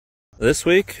This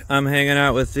week I'm hanging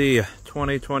out with the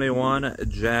 2021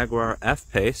 Jaguar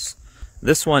F-Pace.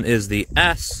 This one is the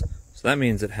S, so that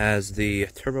means it has the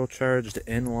turbocharged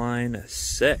inline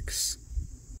 6.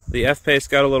 The F-Pace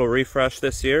got a little refresh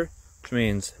this year, which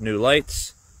means new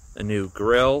lights, a new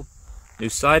grille, new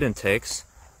side intakes.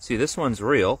 See, this one's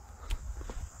real.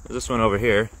 This one over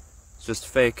here is just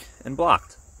fake and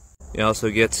blocked. You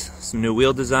also get some new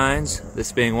wheel designs,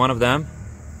 this being one of them.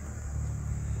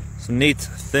 Some neat,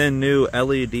 thin new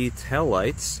LED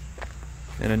taillights,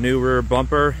 and a new rear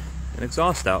bumper and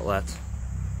exhaust outlet.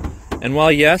 And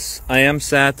while yes, I am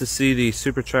sad to see the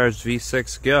supercharged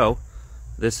V6 go,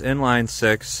 this inline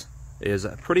 6 is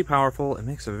pretty powerful and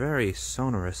makes a very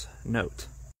sonorous note.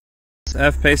 This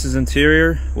F-Pace's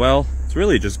interior, well, it's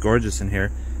really just gorgeous in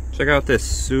here. Check out this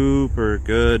super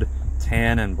good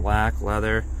tan and black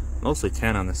leather, mostly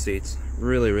tan on the seats.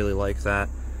 Really like that.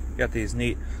 Got these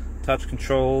neat touch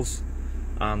controls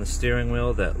on the steering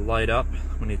wheel that light up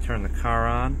when you turn the car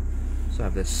on. So I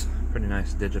have this pretty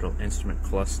nice digital instrument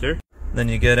cluster. Then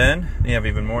you get in and you have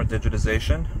even more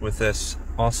digitization with this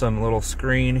awesome little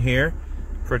screen here,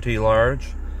 pretty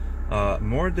large.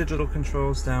 More digital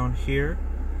controls down here,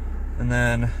 and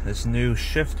then this new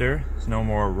shifter. It's no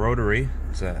more rotary,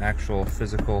 it's an actual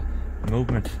physical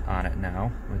movement on it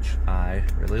now, which I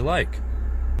really like.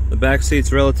 The back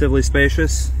seat's relatively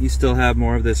spacious. You still have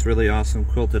more of this really awesome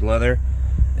quilted leather,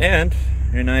 and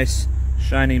your nice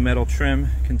shiny metal trim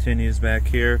continues back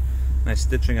here. Nice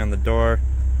stitching on the door.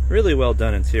 Really well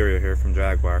done interior here from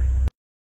Jaguar.